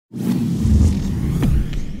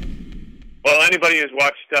anybody who's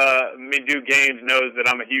watched me do games knows that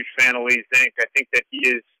I'm a huge fan of Lee Zink. I think that he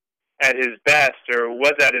is at his best, or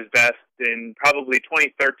was at his best, in probably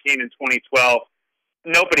 2013 and 2012.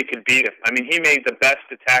 Nobody could beat him. I mean, he made the best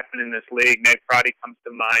attackman in this league. Ned Crotty comes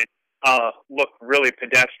to mind. Look really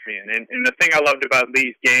pedestrian. And the thing I loved about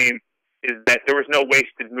Lee's game is that there was no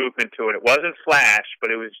wasted movement to it. It wasn't flash, but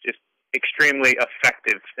it was just extremely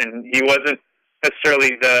effective. And he wasn't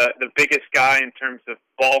necessarily the biggest guy in terms of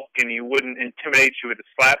bulk, and he wouldn't intimidate you with a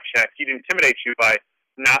slap check. He'd intimidate you by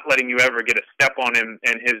not letting you ever get a step on him,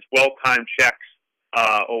 and his well-timed checks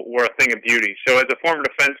were a thing of beauty. So as a former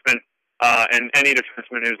defenseman, and any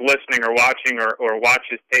defenseman who's listening or watching or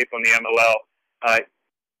watches tape on the MLL,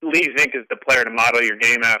 Lee Zink is the player to model your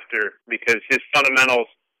game after, because his fundamentals,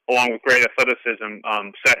 along with great athleticism,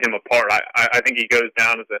 set him apart. I think he goes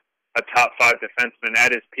down as a top 5 defenseman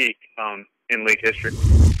at his peak in league history.